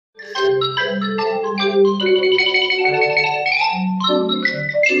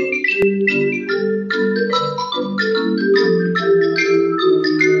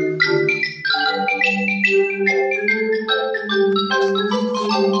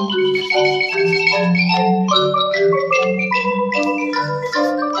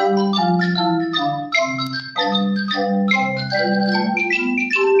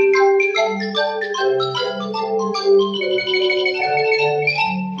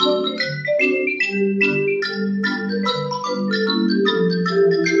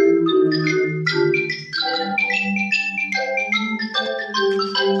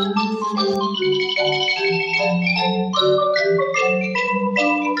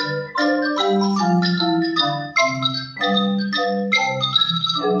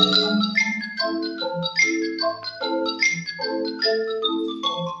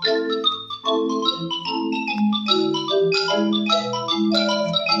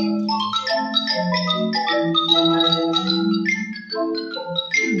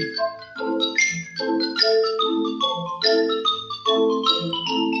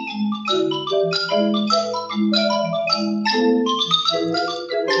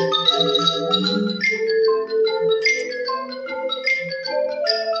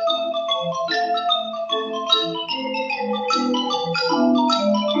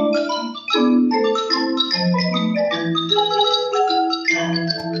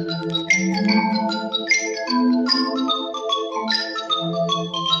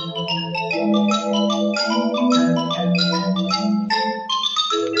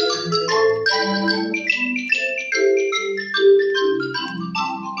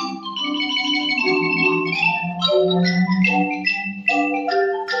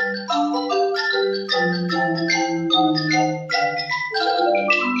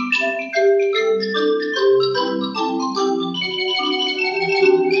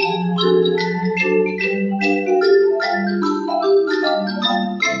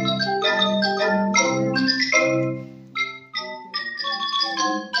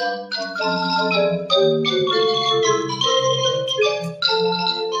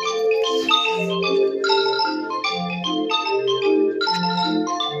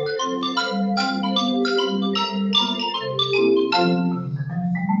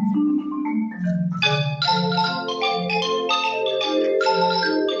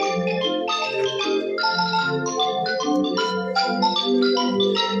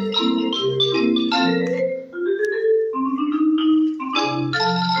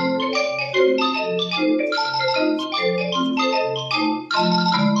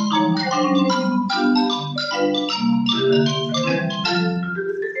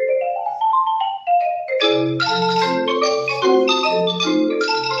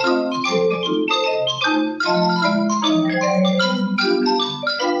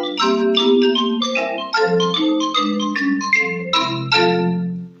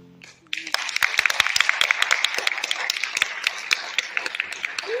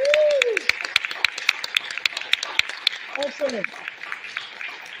Excellent.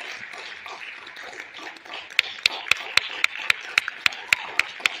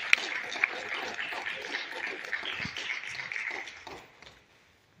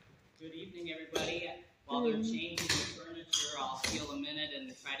 Good evening, everybody. While they're changing the furniture, I'll steal a minute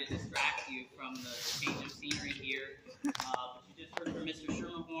and try to distract you from the change of scenery here. But you just heard from Mr.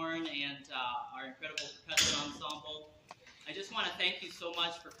 Schermerhorn and our incredible percussion ensemble. I just want to thank you so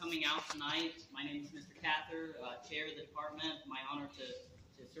much for coming out tonight. My name is Mr. Cather, chair of the department. My honor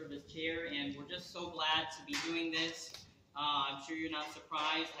to serve as chair, and we're just so glad to be doing this. I'm sure you're not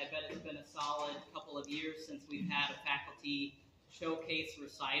surprised. I bet it's been a solid couple of years since we've had a faculty showcase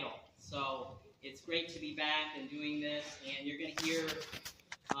recital. So it's great to be back and doing this, and you're going to hear,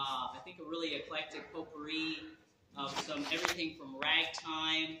 I think, a really eclectic potpourri of everything from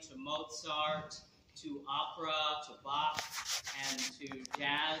ragtime to Mozart to opera to Bach and to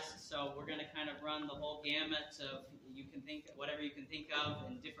jazz. So we're going to kind of run the whole gamut of whatever you can think of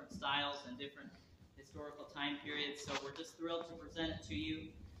in different styles and different historical time periods. So we're just thrilled to present it to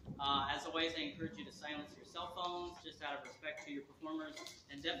you. As always, I encourage you to silence your cell phones just out of respect to your performers,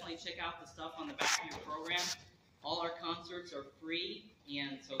 and definitely check out the stuff on the back of your program. All our concerts are free,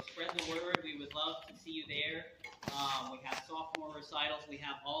 and so spread the word. We would love to see you there. We have sophomore recitals. We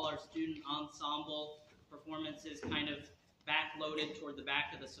have all our student ensemble performances kind of backloaded toward the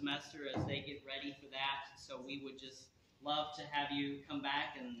back of the semester as they get ready for that. So we would just love to have you come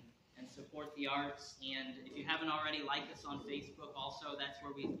back and support the arts. And if you haven't already, like us on Facebook also. That's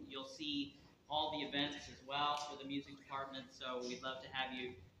where you'll see all the events as well for the music department. So we'd love to have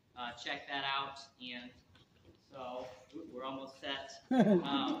you check that out. And so we're almost set.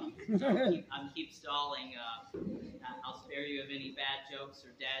 So I'm keep stalling. I'll spare you of any bad jokes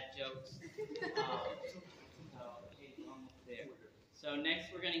or dad jokes. There. So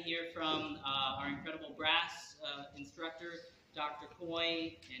next we're going to hear from our incredible brass instructor, Dr.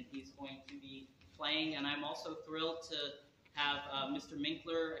 Coy, and he's going to be playing. And I'm also thrilled to have Mr.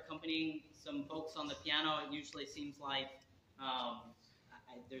 Minkler accompanying some folks on the piano. It usually seems like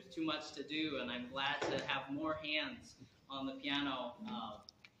there's too much to do, and I'm glad to have more hands on the piano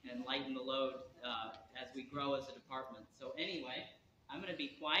and lighten the load as we grow as a department. So anyway, I'm going to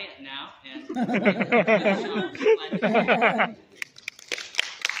be quiet now and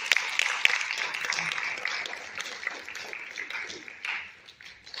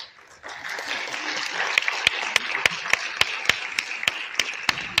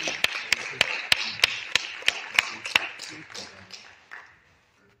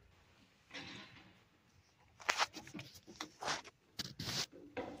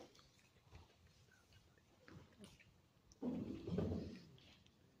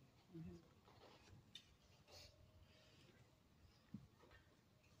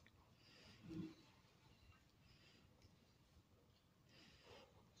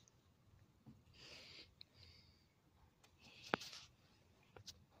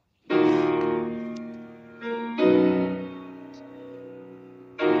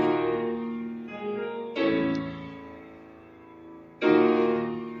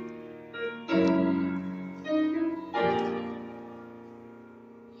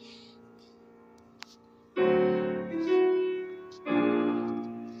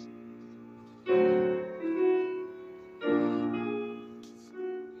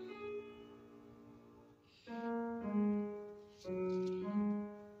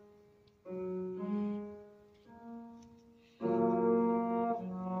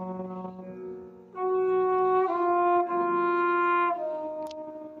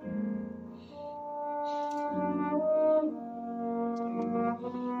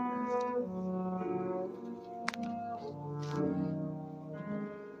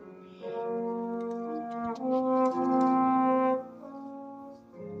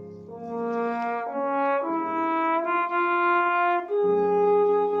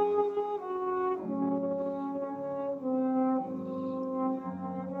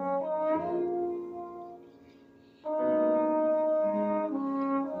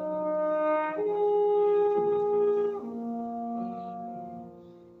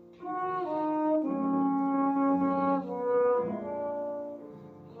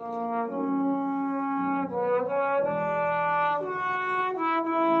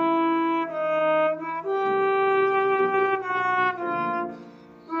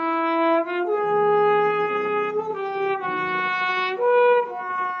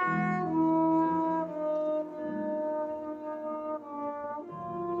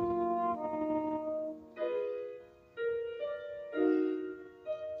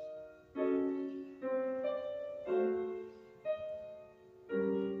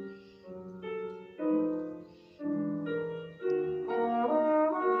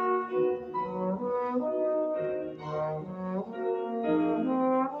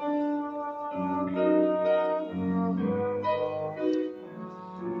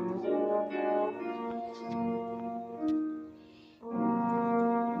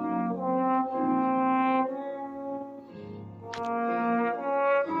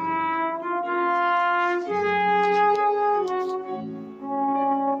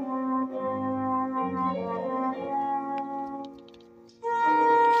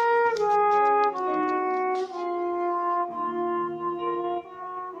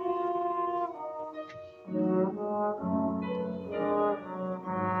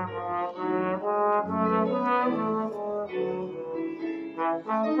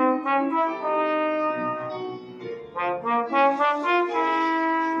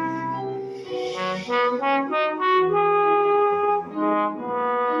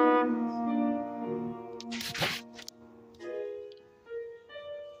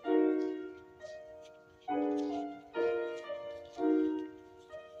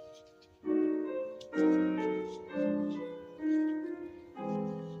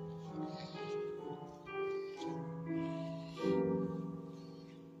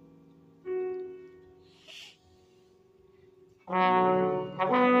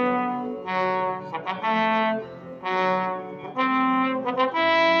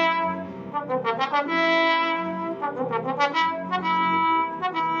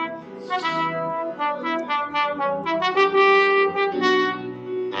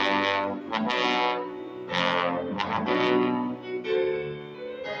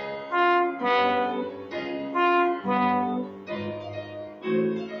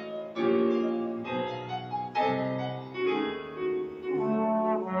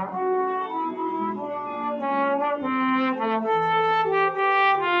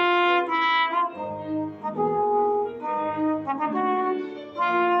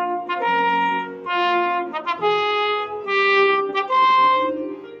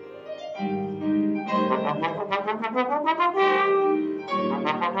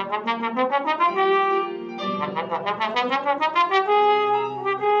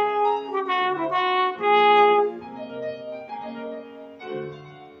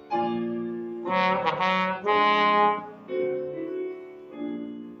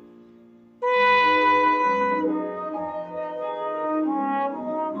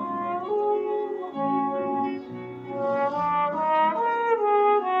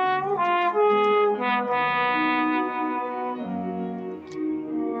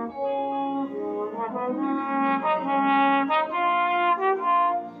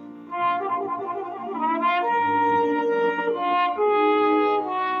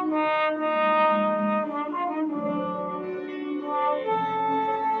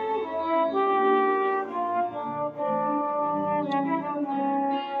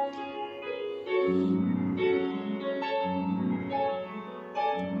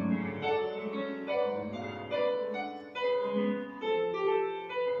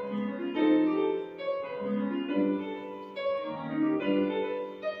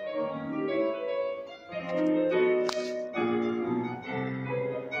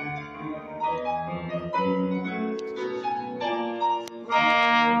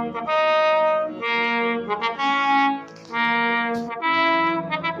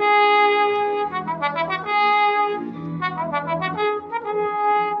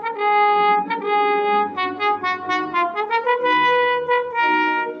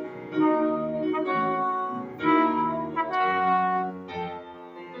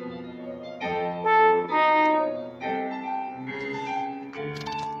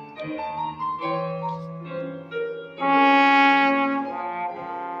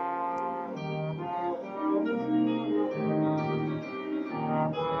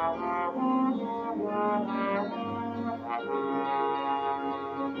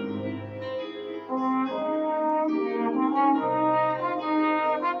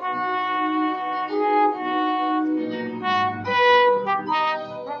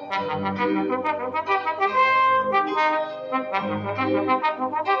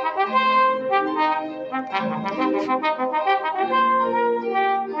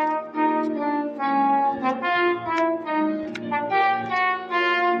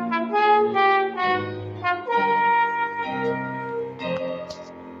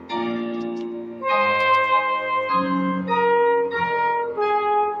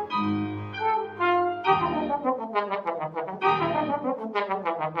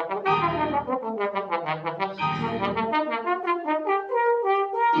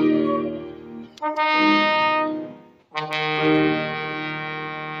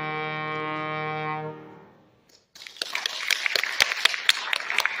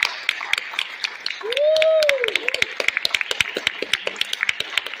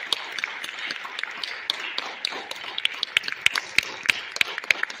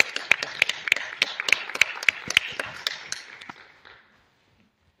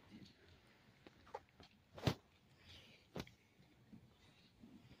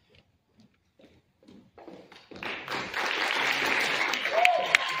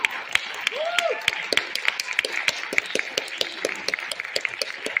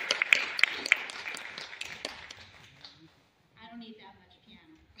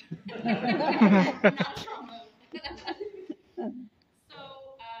Not trombone. So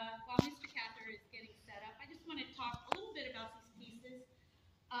while Mr. Cather is getting set up, I just want to talk a little bit about these pieces.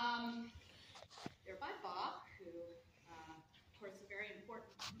 They're by Bach, who, of course, is a very important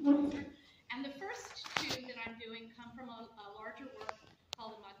composer. And the first two that I'm doing come from a larger work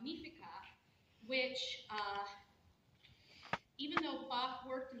called the Magnificat, which, even though Bach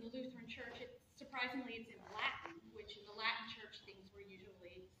worked in the Lutheran Church, surprisingly, it's in Latin, which in the Latin Church things were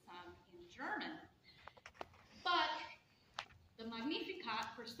usually sung in German. But the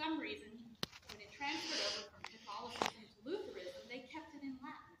Magnificat, for some reason, when it transferred over from Catholicism to Lutheranism, they kept it in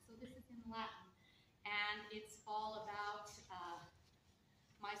Latin. So this is in Latin. And it's all about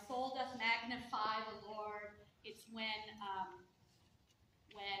my soul doth magnify the Lord. It's when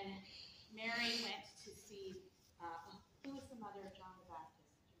Mary went to see, who was the mother of John the Baptist?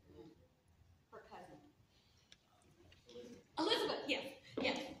 Her cousin. Elizabeth, yes.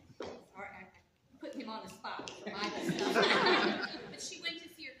 Sorry, I put him on the spot with the Bible stuff. But she went to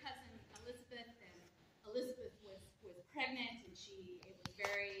see her cousin Elizabeth, and Elizabeth was pregnant, and it was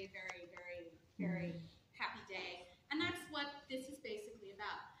very, very, very, very happy day. And that's what this is basically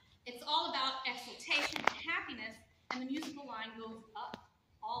about. It's all about exultation and happiness, and the musical line goes up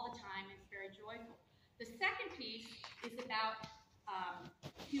all the time. It's very joyful. The second piece is about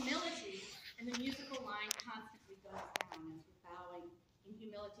humility, and the musical line constantly goes down as we're bowing in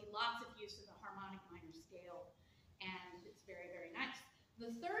humility. Lots of use of the harmonic minor scale, and it's very, very nice.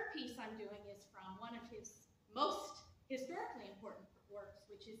 The third piece I'm doing is from one of his most historically important works,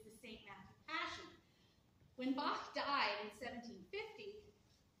 which is the St. Matthew Passion. When Bach died in 1750,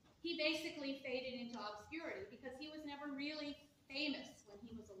 he basically faded into obscurity because he was never really famous when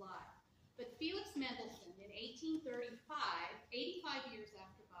he was alive. But Felix Mendelssohn in 1835, 85 years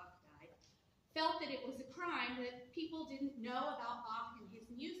after Bach died, felt that it was a crime that people didn't know about Bach and his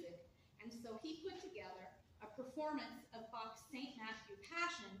music, and so he put together a performance of Bach's St. Matthew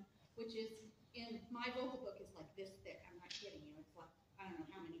Passion, which is, in my vocal book, is like this thick. I'm not kidding you. It's like, I don't know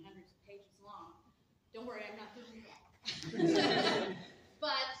how many hundreds of pages long. Don't worry, I'm not doing that.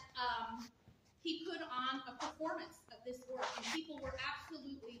 But he put on a performance of this work, and people were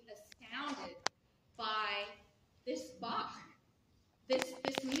absolutely astounded by this Bach, this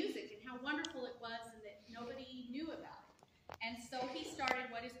music, and how wonderful it was, and that nobody knew about it. And so he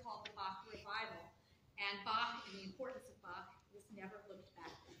started what is called the Bach Revival, and Bach and the importance of Bach was never looked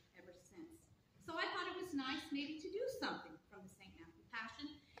back ever since. So I thought it was nice maybe to do something from the St. Matthew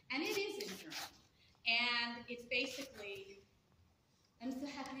Passion, and it is in German. And it's basically, I'm so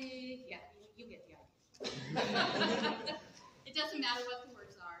happy, yeah, you get the idea. It doesn't matter what the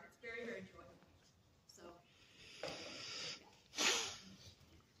words are. It's very, very joyful. So,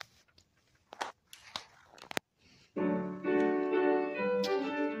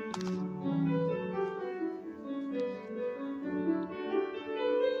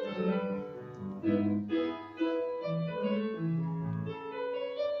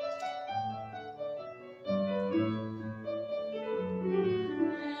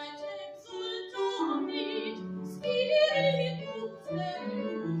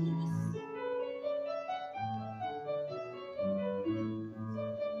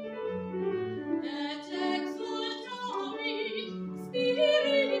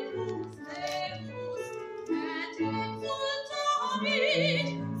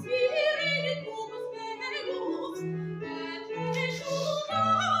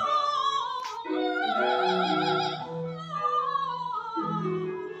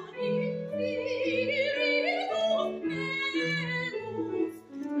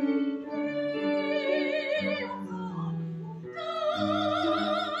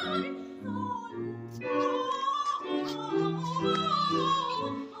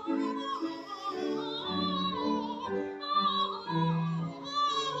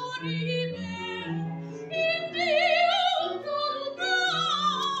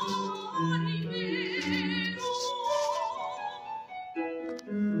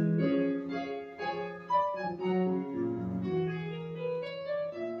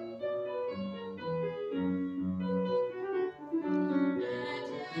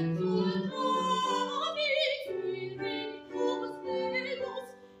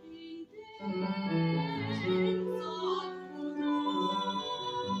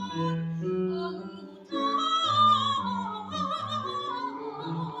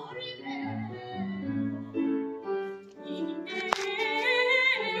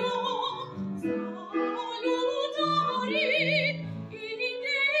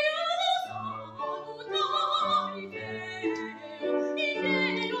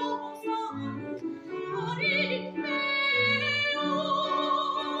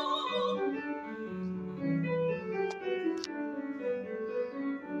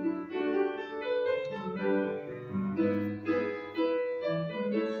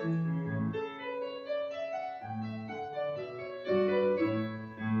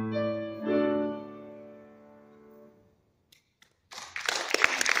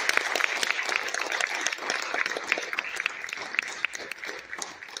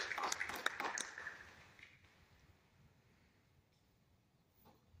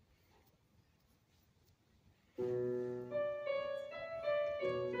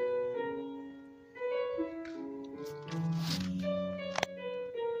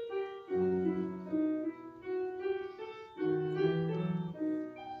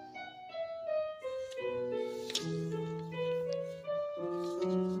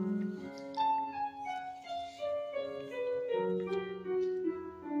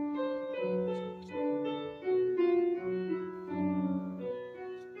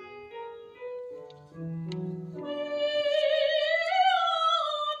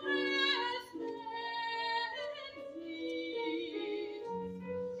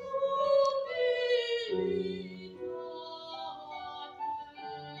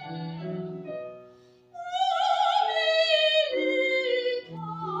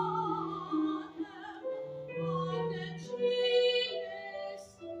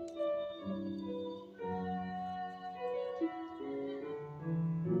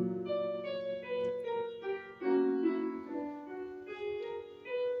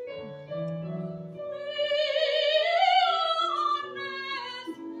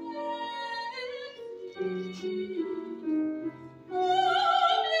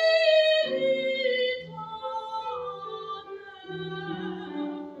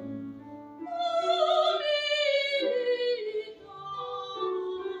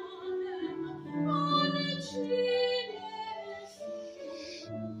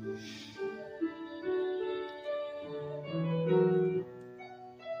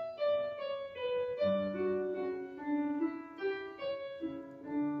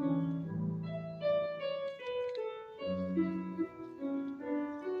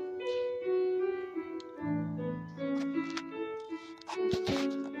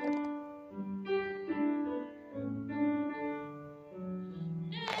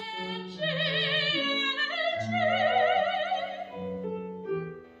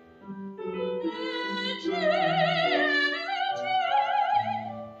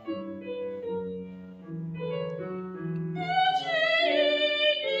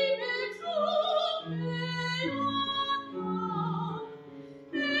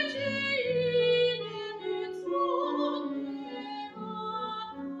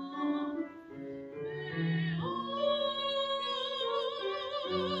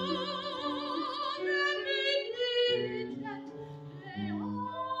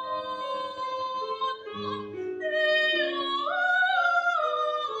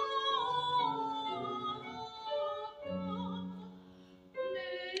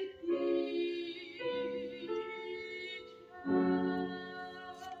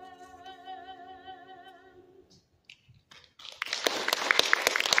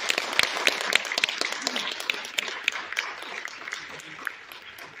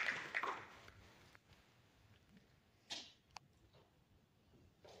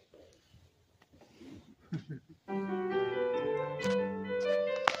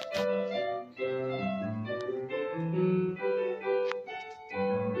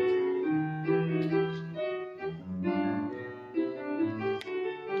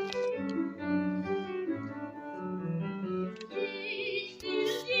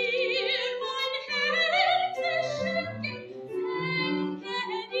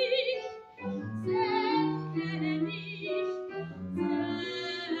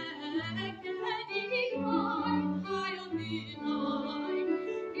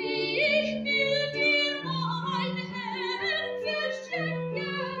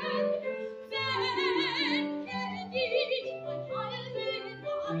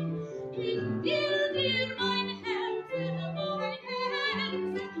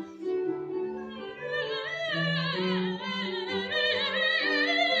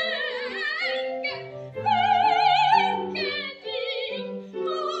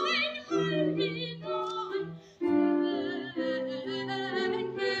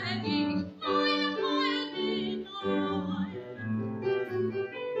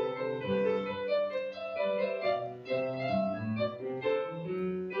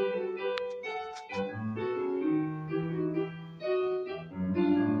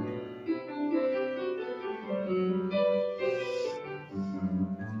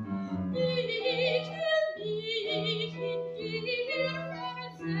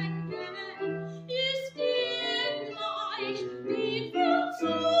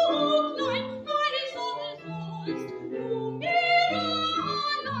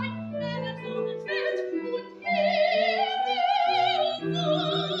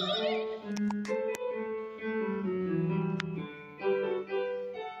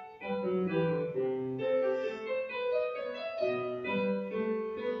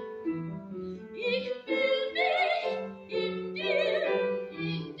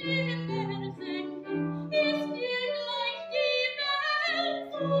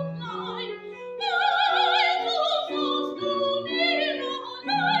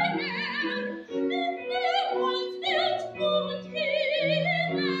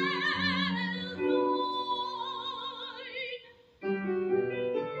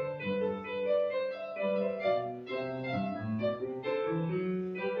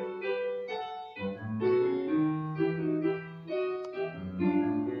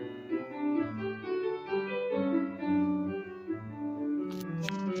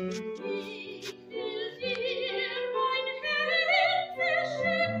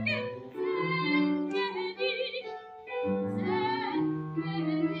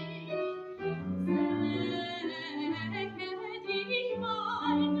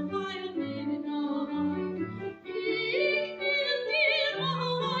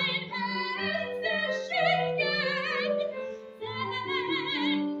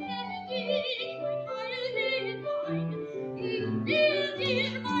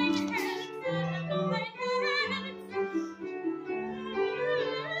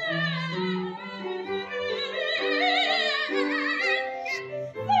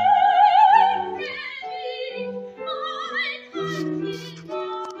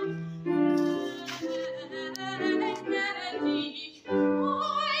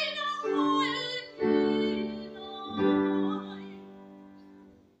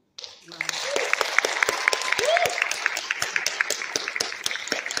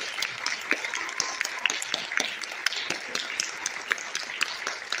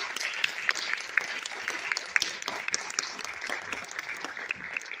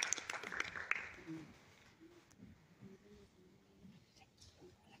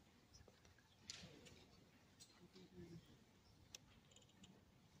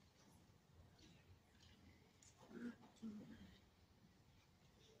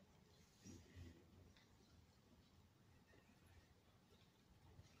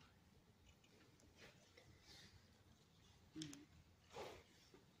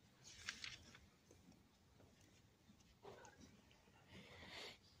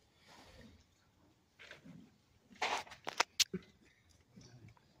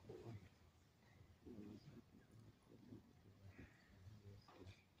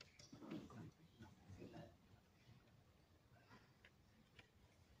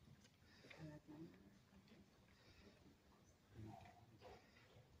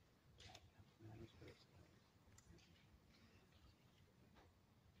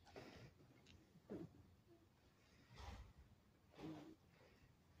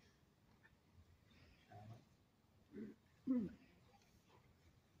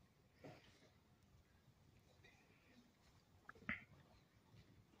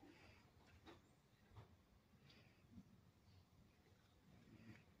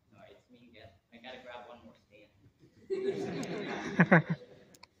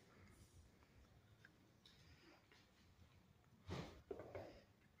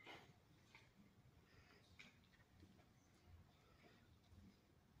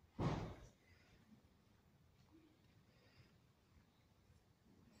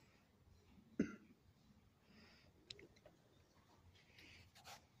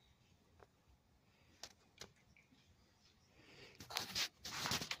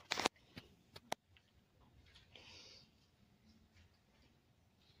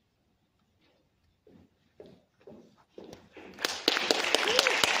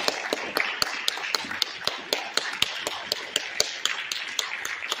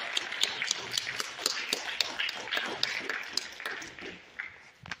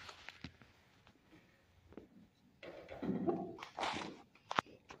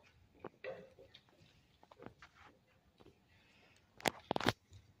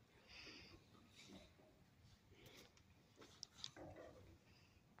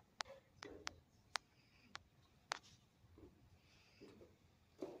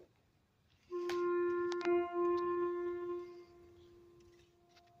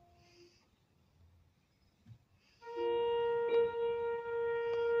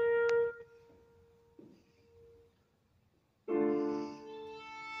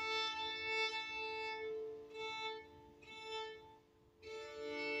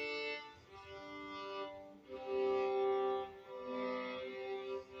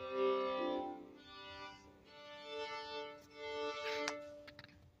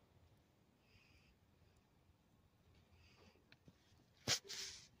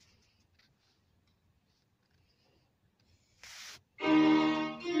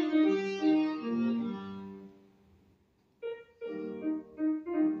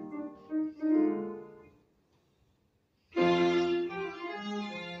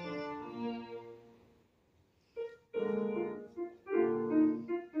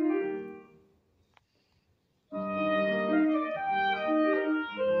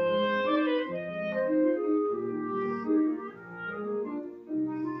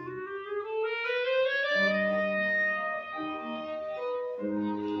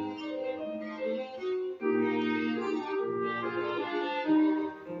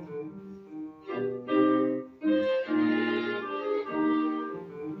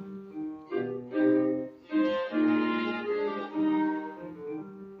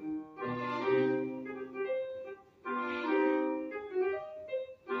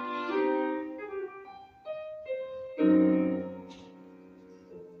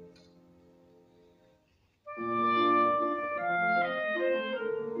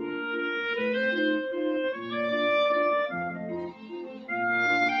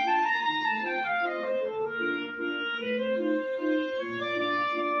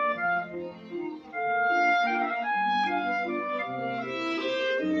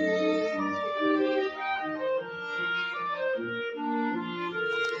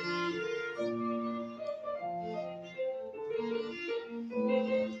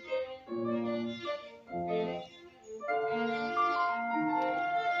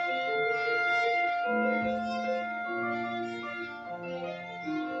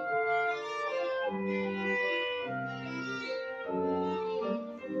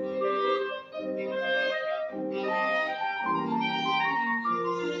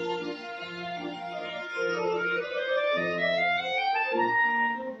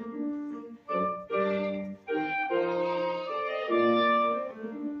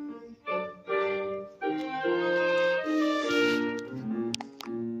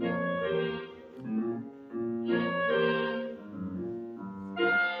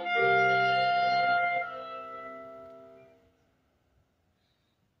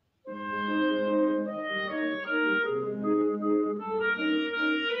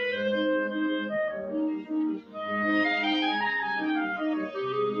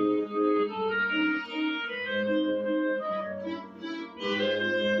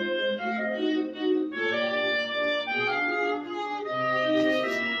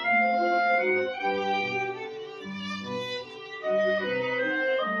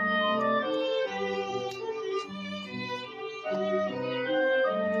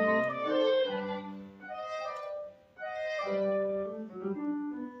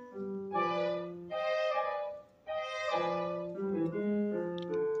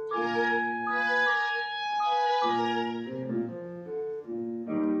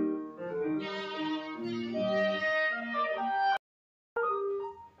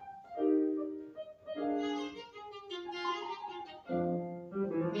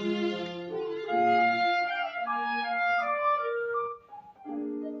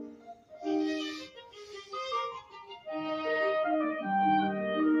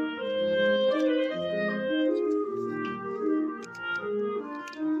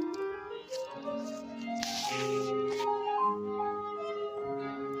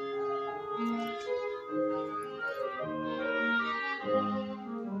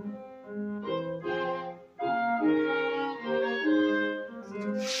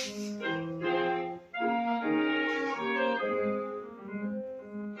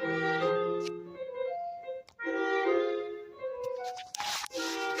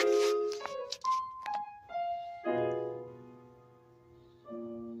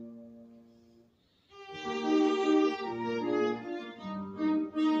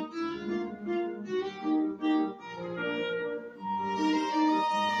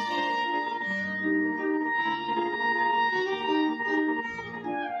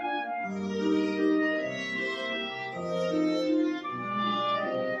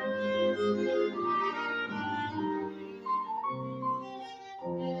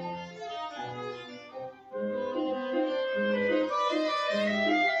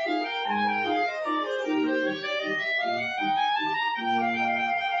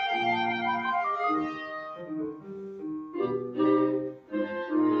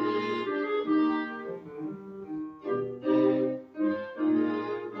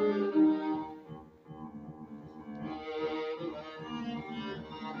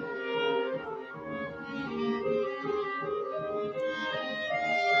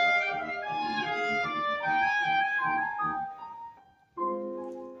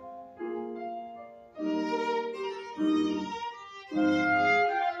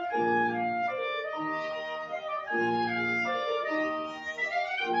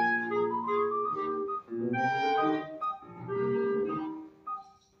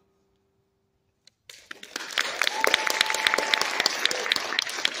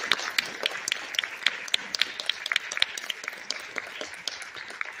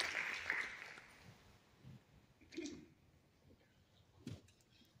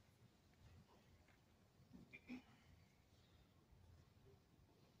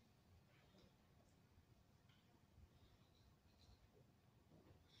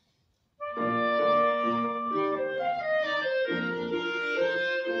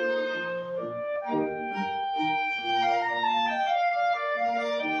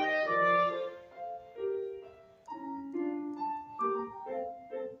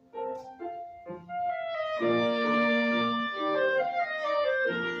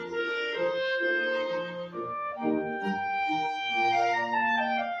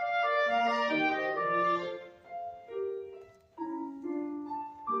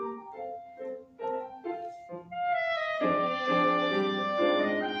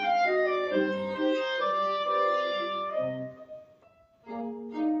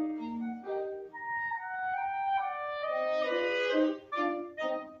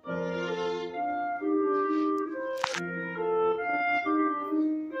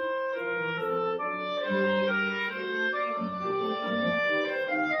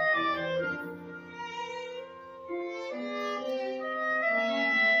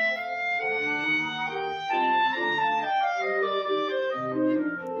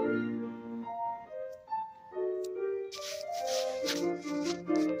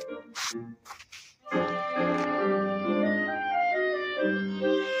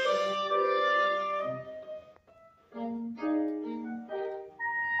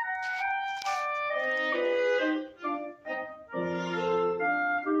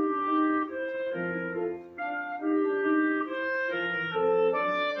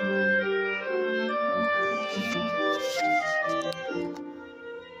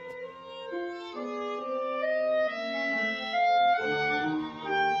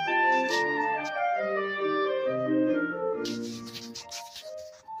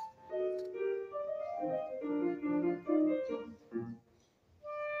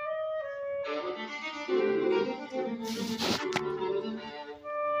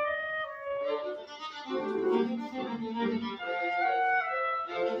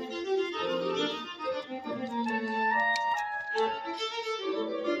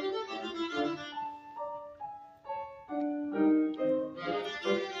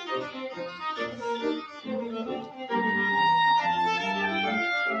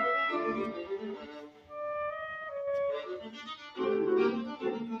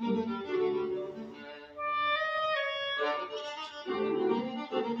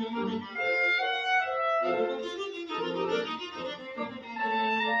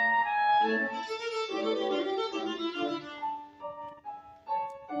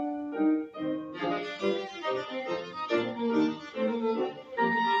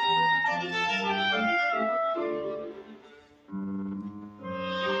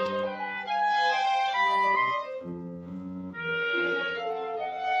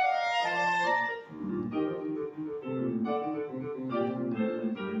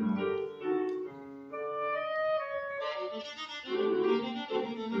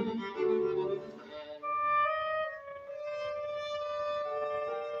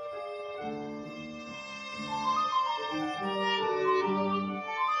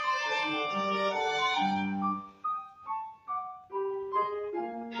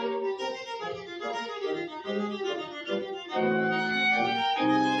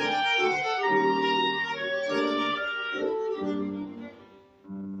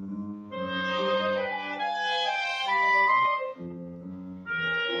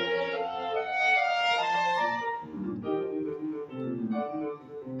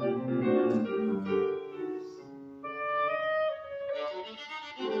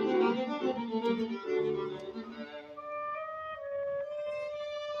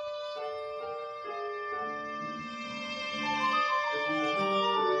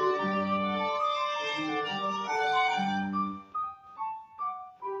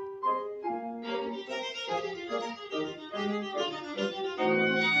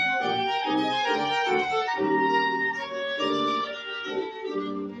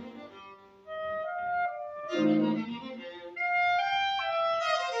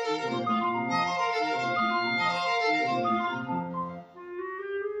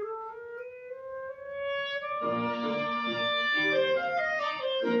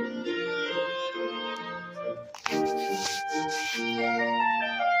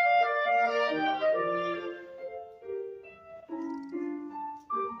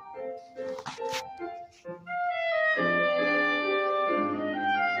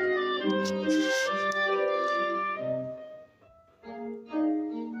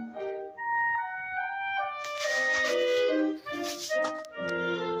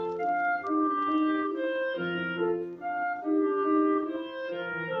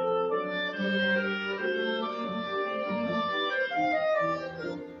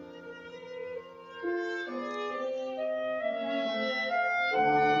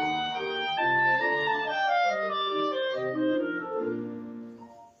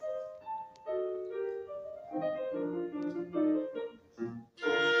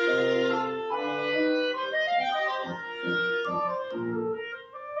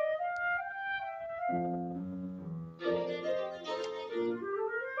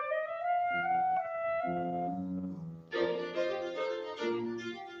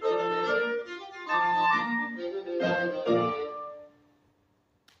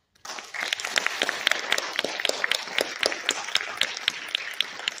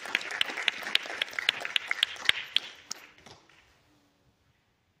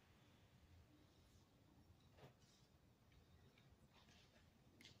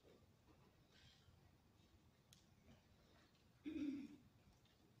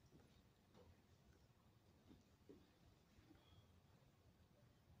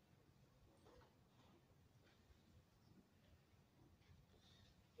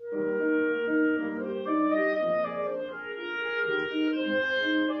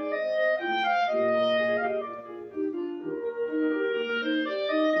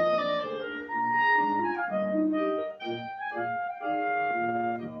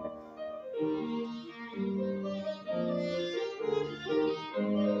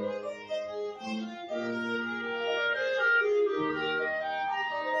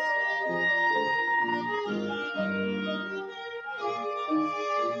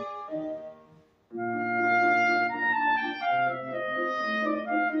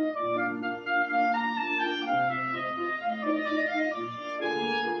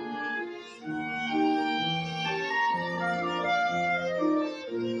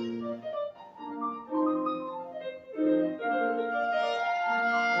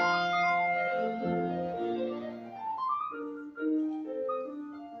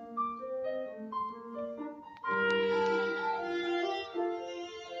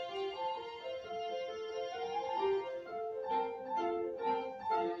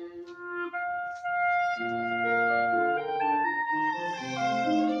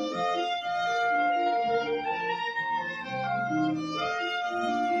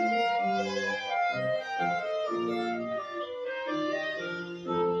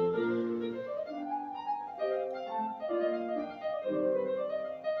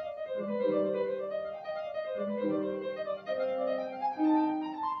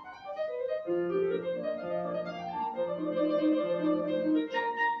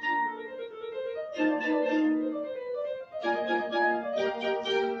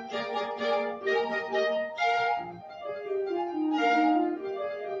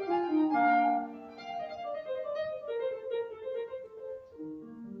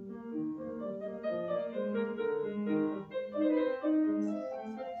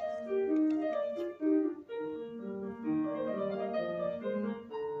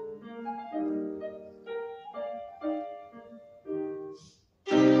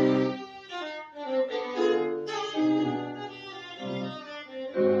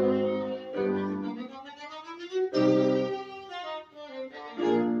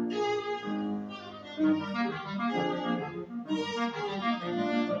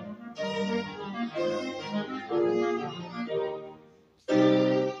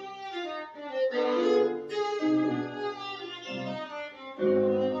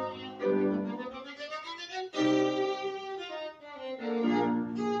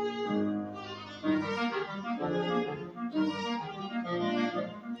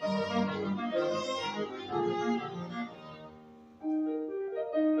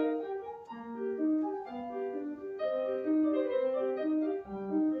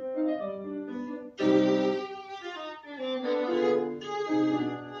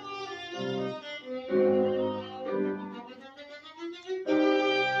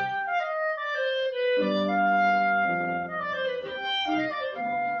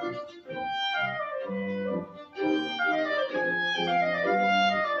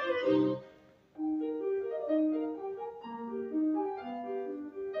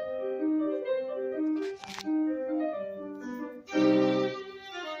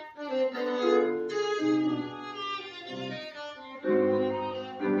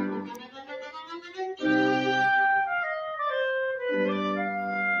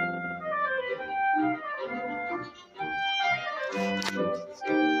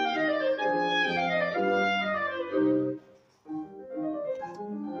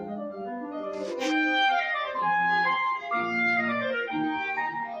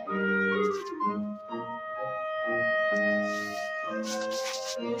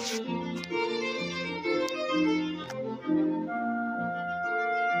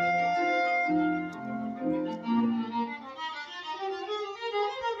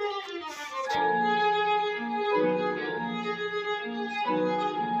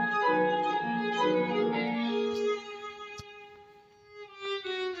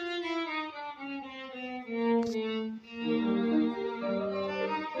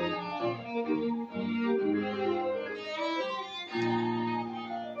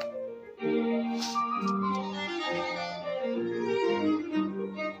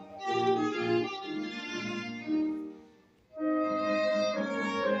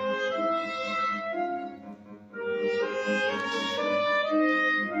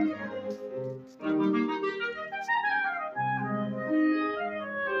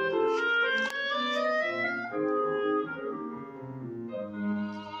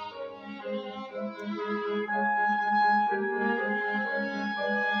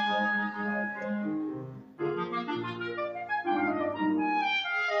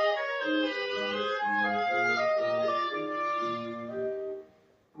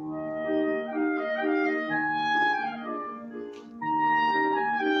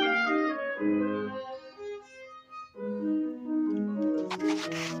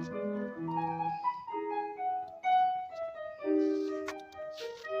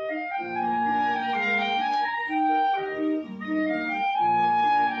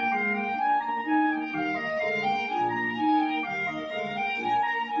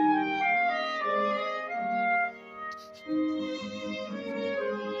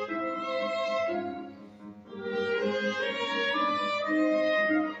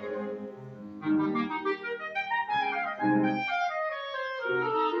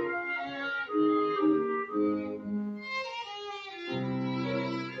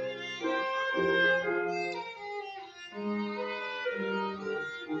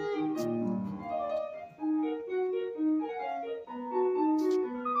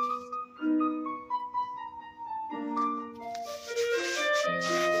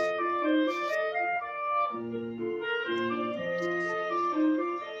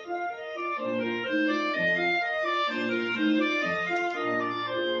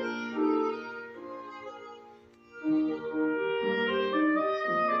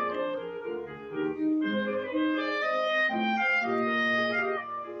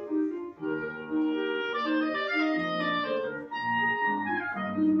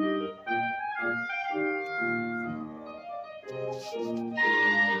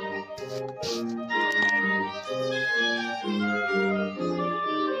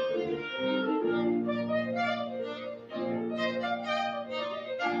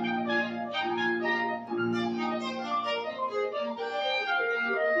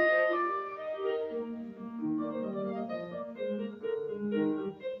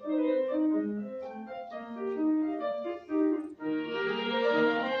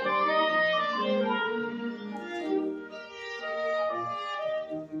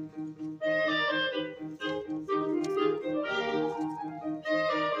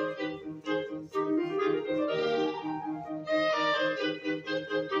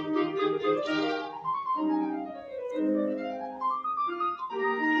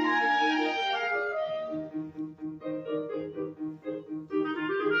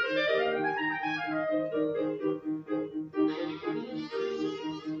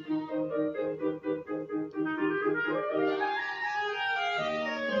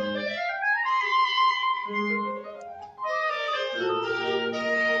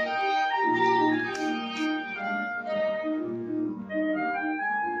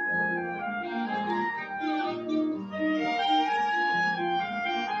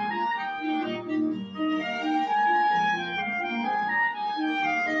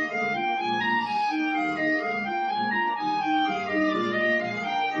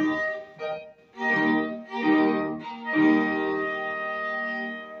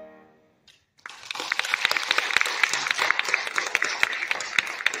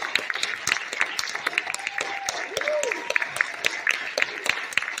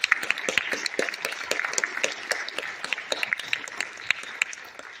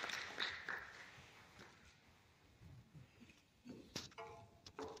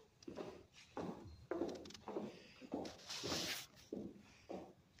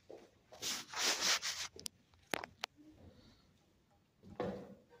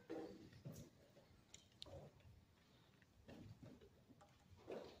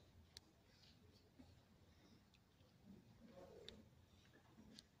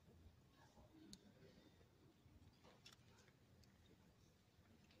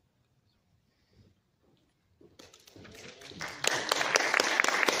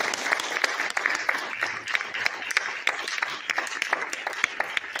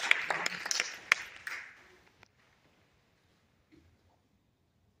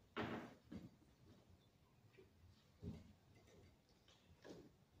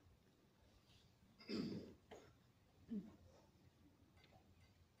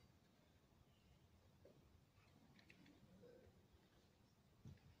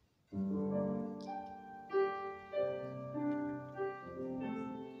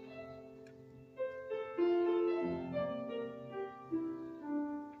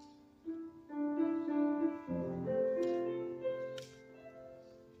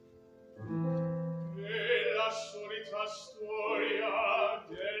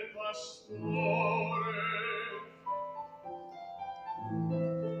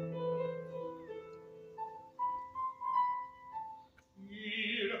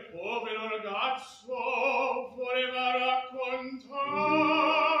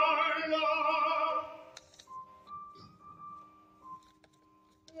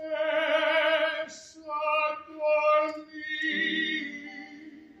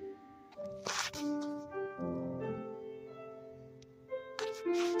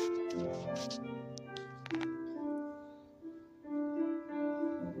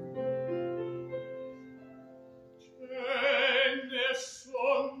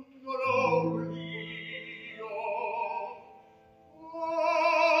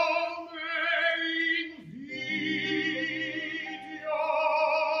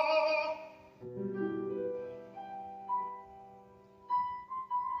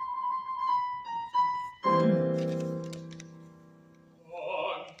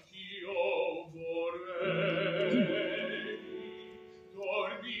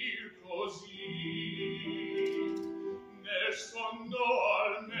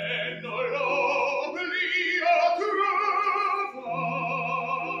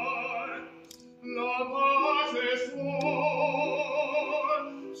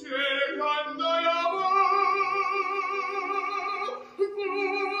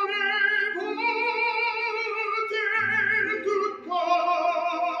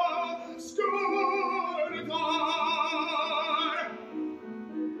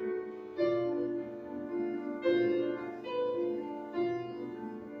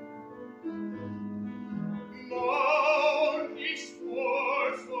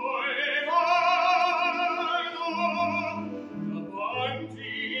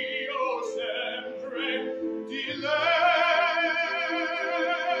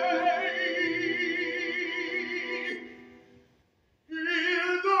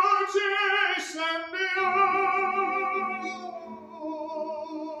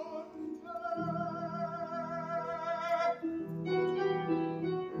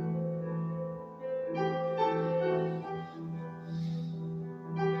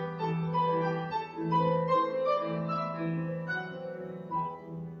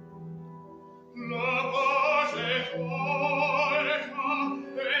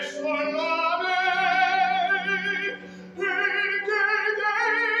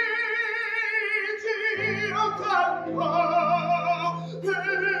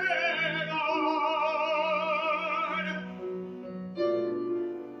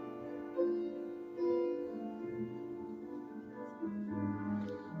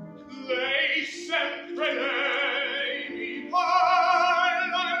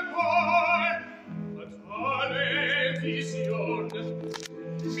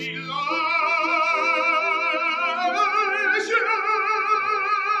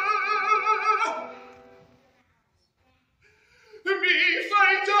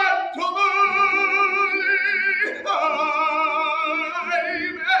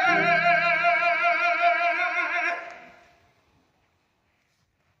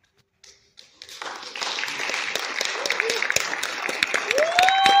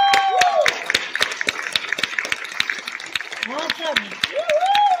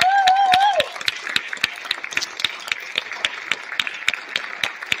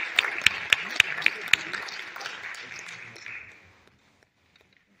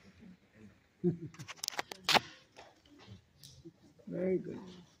 Very good.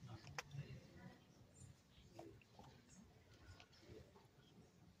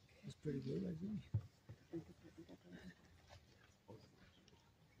 That's pretty good, I think.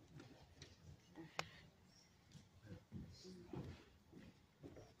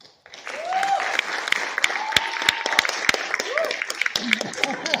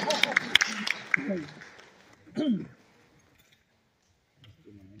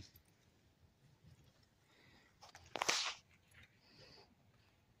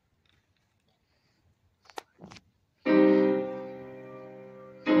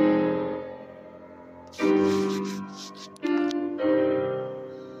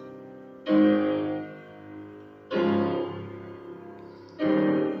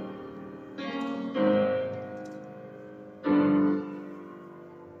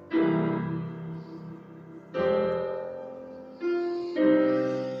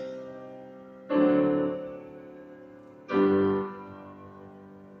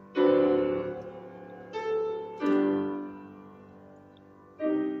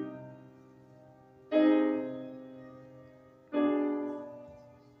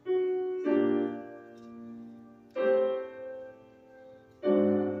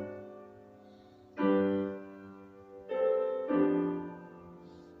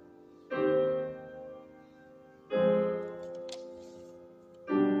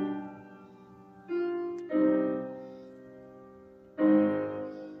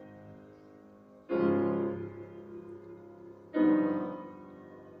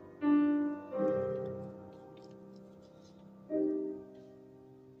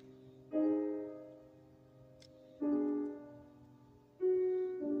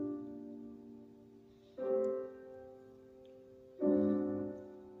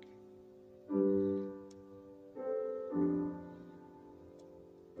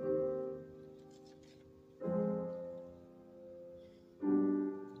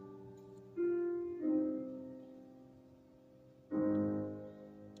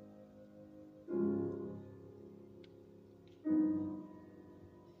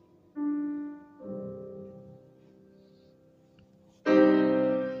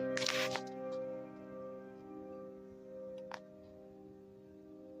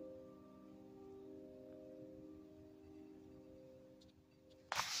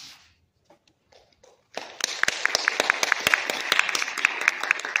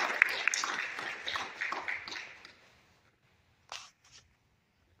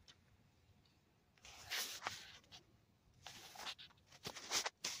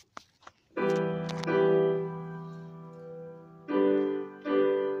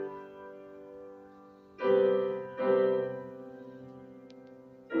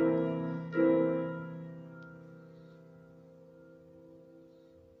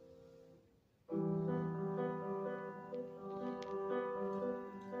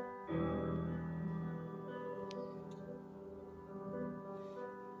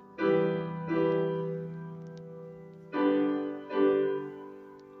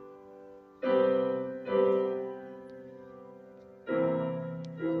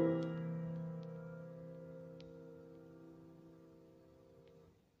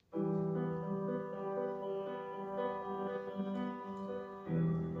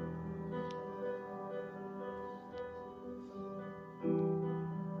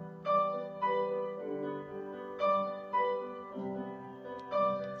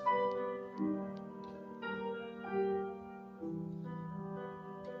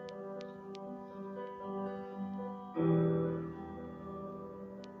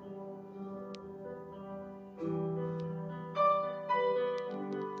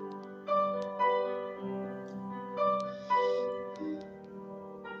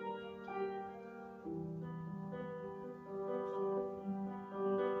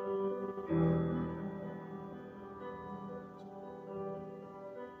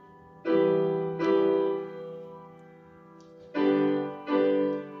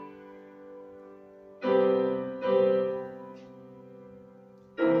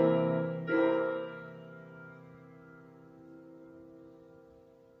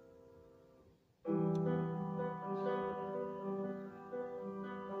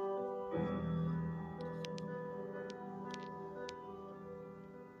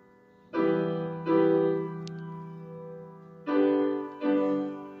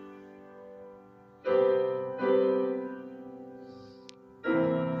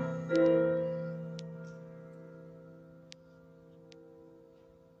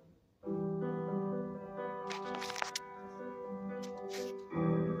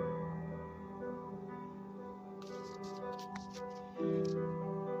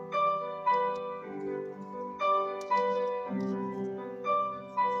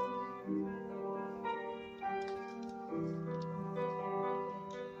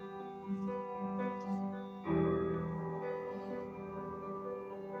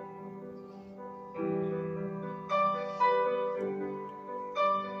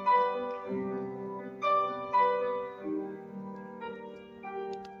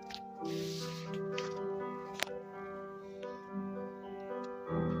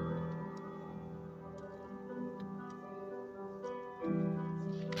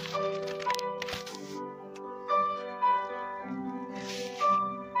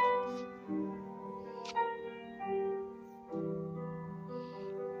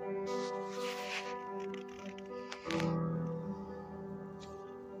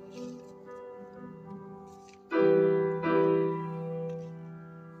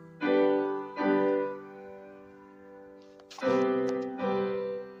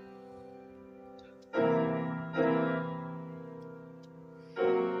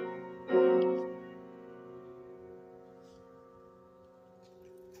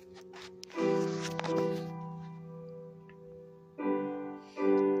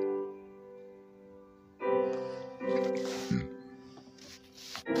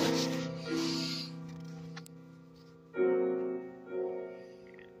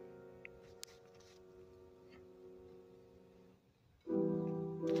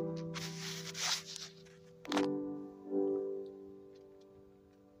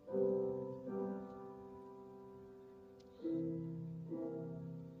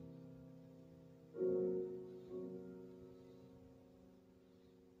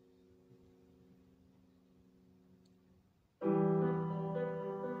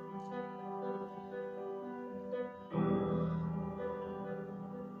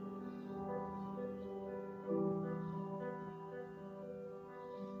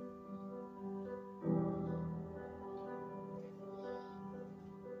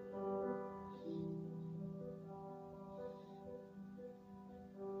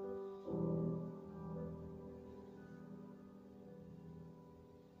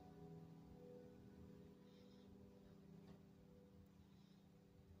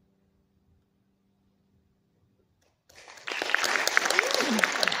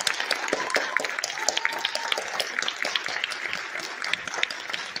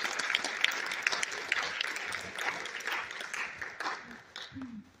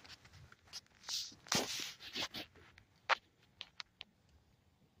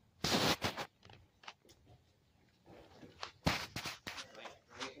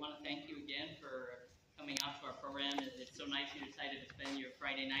 It's so nice you decided to spend your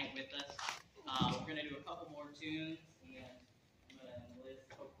Friday night with us. We're going to do a couple more tunes, and I'm going to enlist,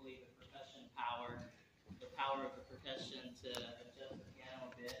 hopefully, the percussion power, the power of the percussion to adjust the piano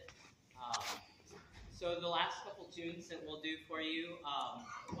a bit. So the last couple tunes that we'll do for you,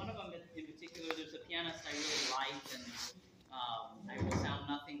 one of them in particular, there's a pianist I really like, and I will sound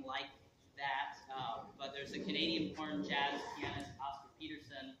nothing like that, but there's a Canadian-born jazz pianist, Oscar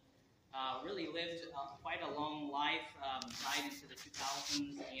Peterson. Really lived quite a long life, died into the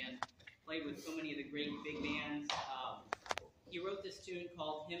 2000s, and played with so many of the great big bands. He wrote this tune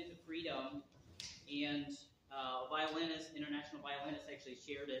called Hymn to Freedom, and a violinist, international violinist, actually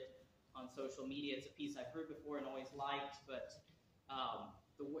shared it on social media. It's a piece I've heard before and always liked, but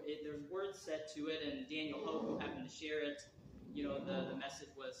there's words set to it, and Daniel Hope, who happened to share it, you know, the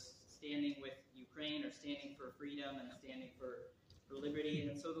message was standing with Ukraine, or standing for freedom, and standing for liberty.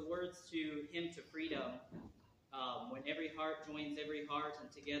 And so the words to Hymn to Freedom, when every heart joins every heart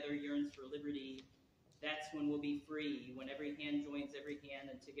and together yearns for liberty, that's when we'll be free. When every hand joins every hand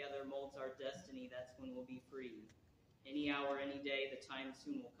and together molds our destiny, that's when we'll be free. Any hour, any day, the time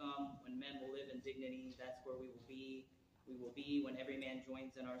soon will come when men will live in dignity. That's where we will be. We will be when every man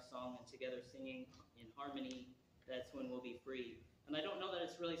joins in our song and together singing in harmony. That's when we'll be free. And I don't know that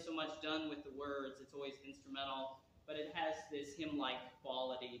it's really so much done with the words. It's always instrumental, but it has this hymn-like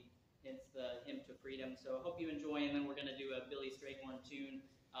quality. Hence the Hymn to Freedom. So I hope you enjoy, and then we're going to do a Billy Strayhorn tune,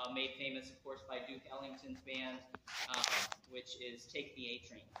 made famous, of course, by Duke Ellington's band, which is Take the A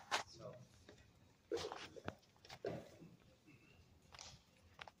Train. So.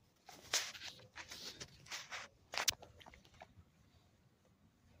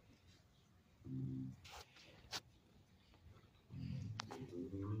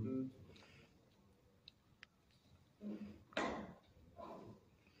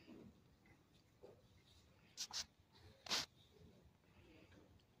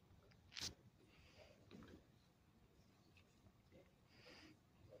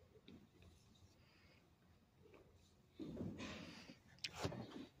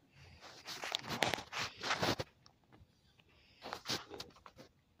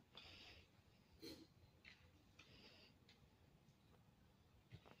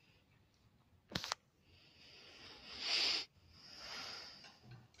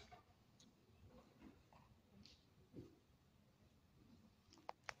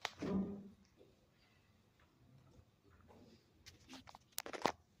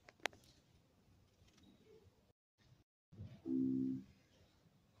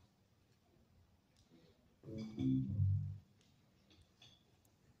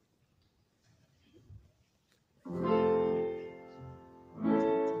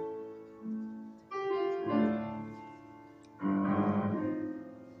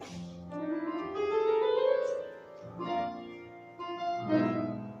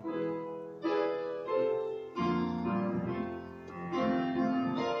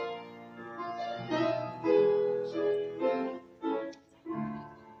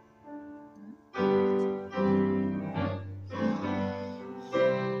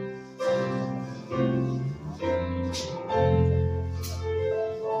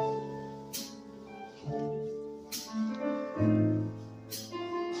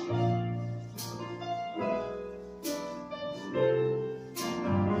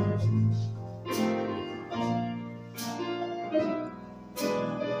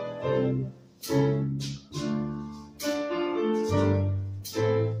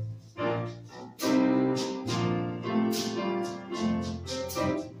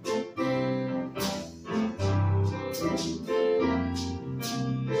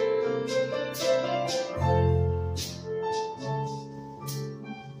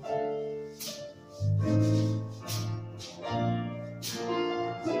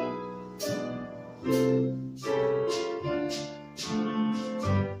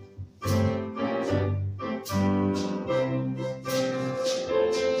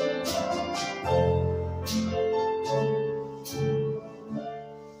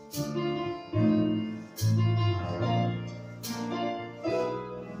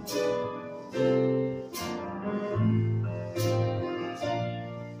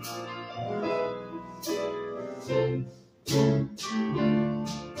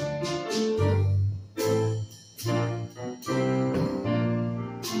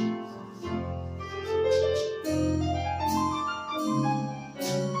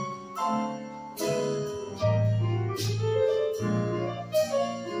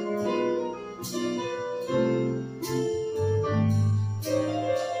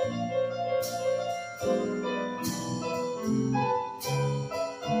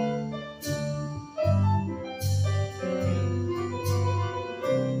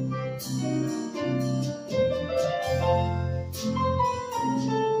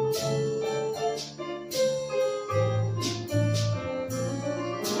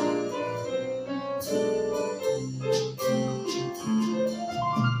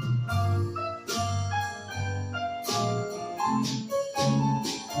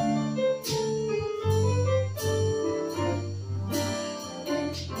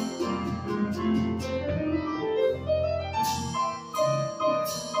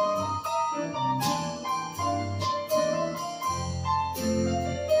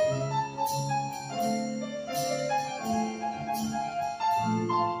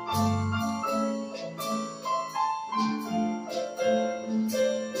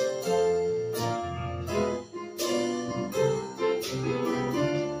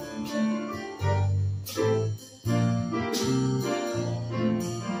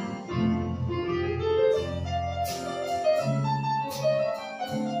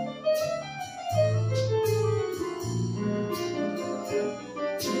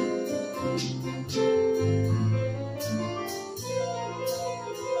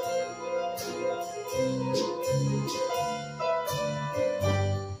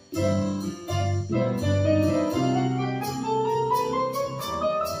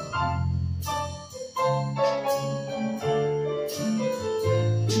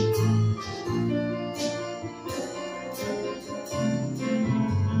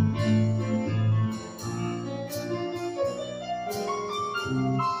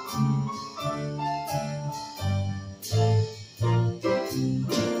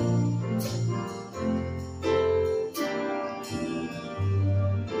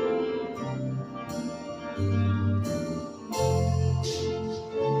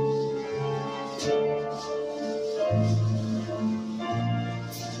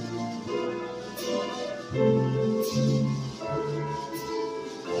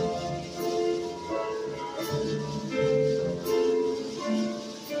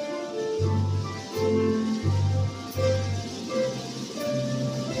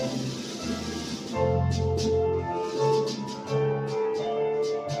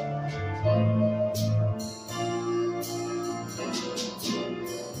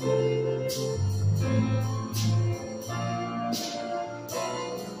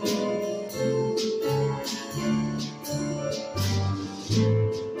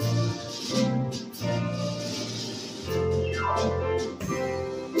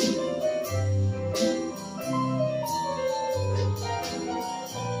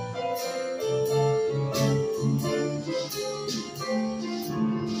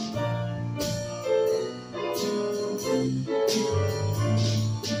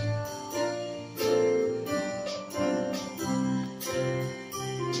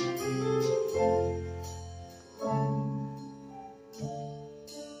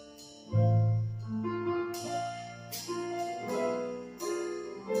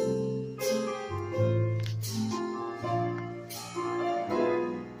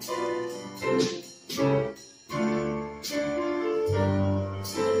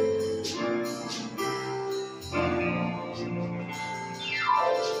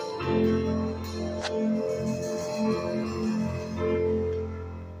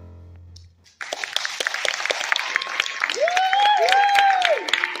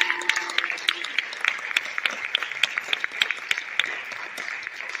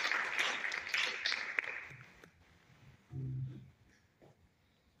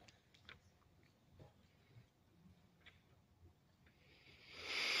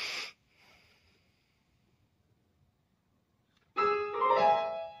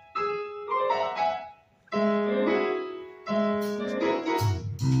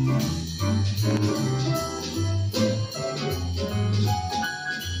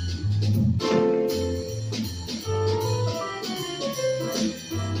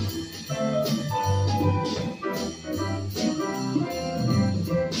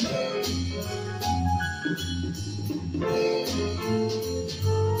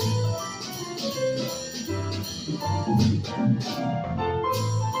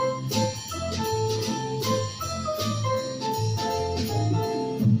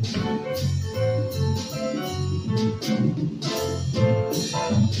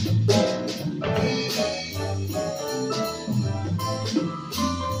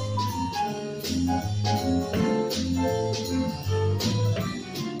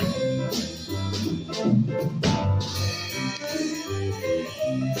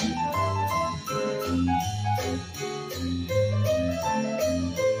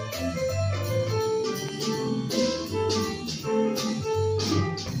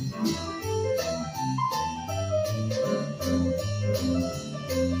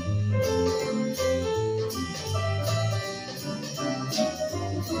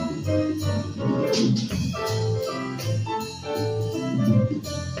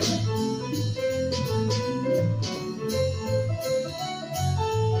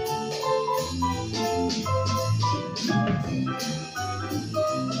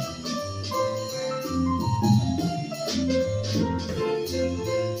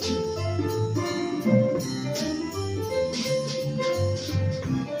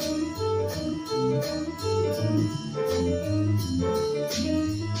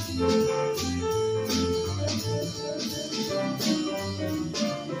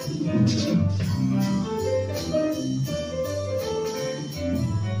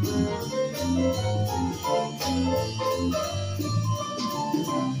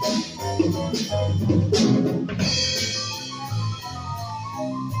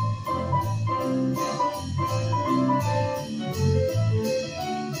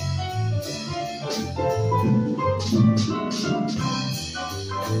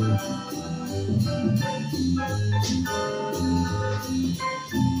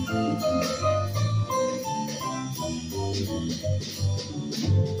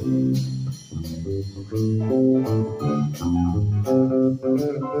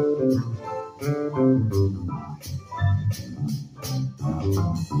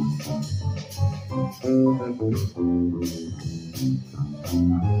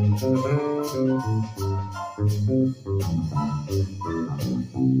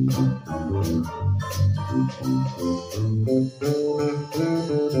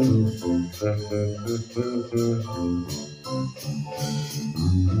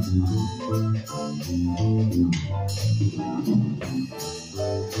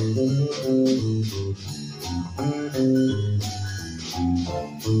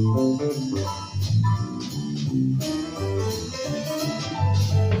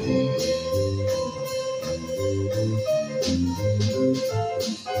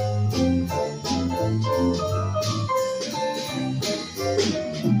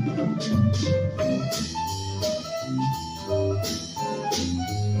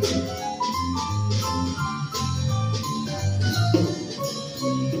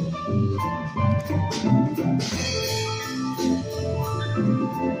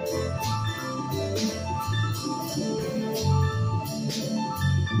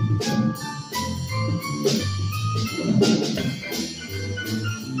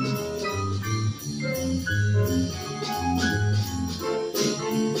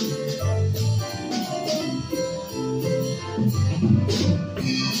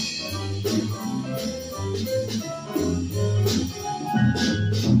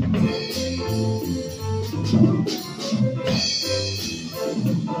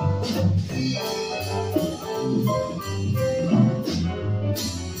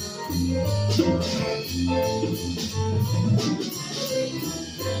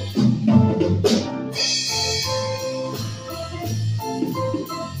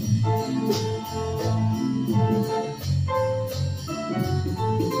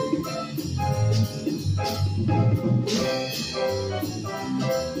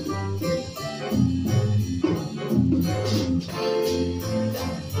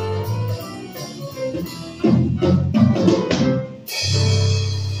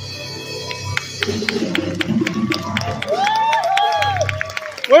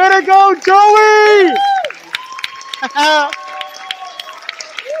 Way to go, Joey!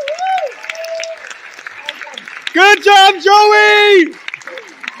 Good job, Joey!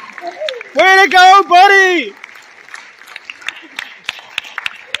 Way to go, buddy!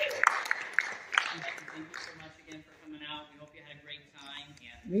 Thank you so much again for coming out. We hope you had a great time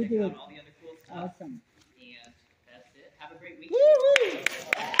and We check out did. all the other cool stuff. Awesome.